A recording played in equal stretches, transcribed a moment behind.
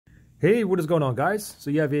Hey, what is going on, guys? So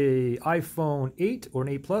you have a iPhone 8 or an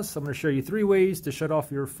 8 Plus. I'm going to show you 3 ways to shut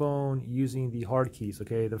off your phone using the hard keys,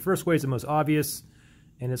 okay? The first way is the most obvious,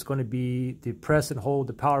 and it's going to be to press and hold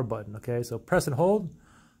the power button, okay? So press and hold.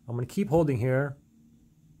 I'm going to keep holding here.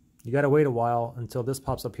 You got to wait a while until this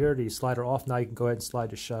pops up here. The slider off. Now you can go ahead and slide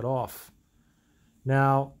to shut off.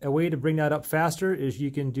 Now, a way to bring that up faster is you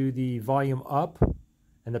can do the volume up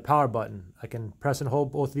and the power button. I can press and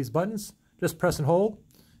hold both of these buttons. Just press and hold,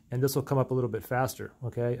 and this will come up a little bit faster,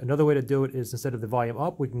 okay? Another way to do it is instead of the volume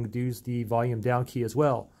up, we can use the volume down key as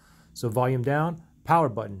well. So volume down, power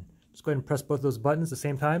button. Just go ahead and press both of those buttons at the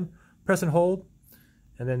same time. Press and hold,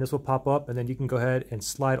 and then this will pop up, and then you can go ahead and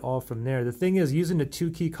slide off from there. The thing is, using the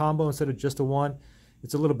 2-key combo instead of just the one,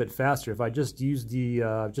 it's a little bit faster. If I just use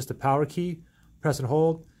the just the power key, press and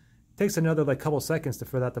hold, it takes another like couple seconds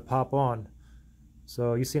for that to pop on.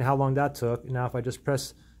 So you've seen how long that took. Now if I just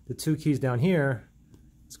press the 2 keys down here,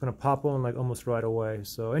 it's going to pop on like almost right away.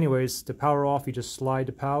 So anyways, to power off, you just slide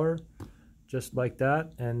to power just like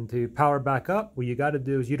that. And to power back up, what you got to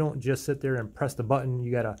do is you don't just sit there and press the button. You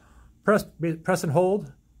got to press and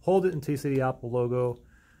hold it until you see the Apple logo,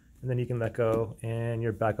 and then you can let go and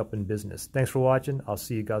you're back up in business. Thanks for watching. I'll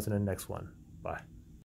see you guys in the next one. Bye.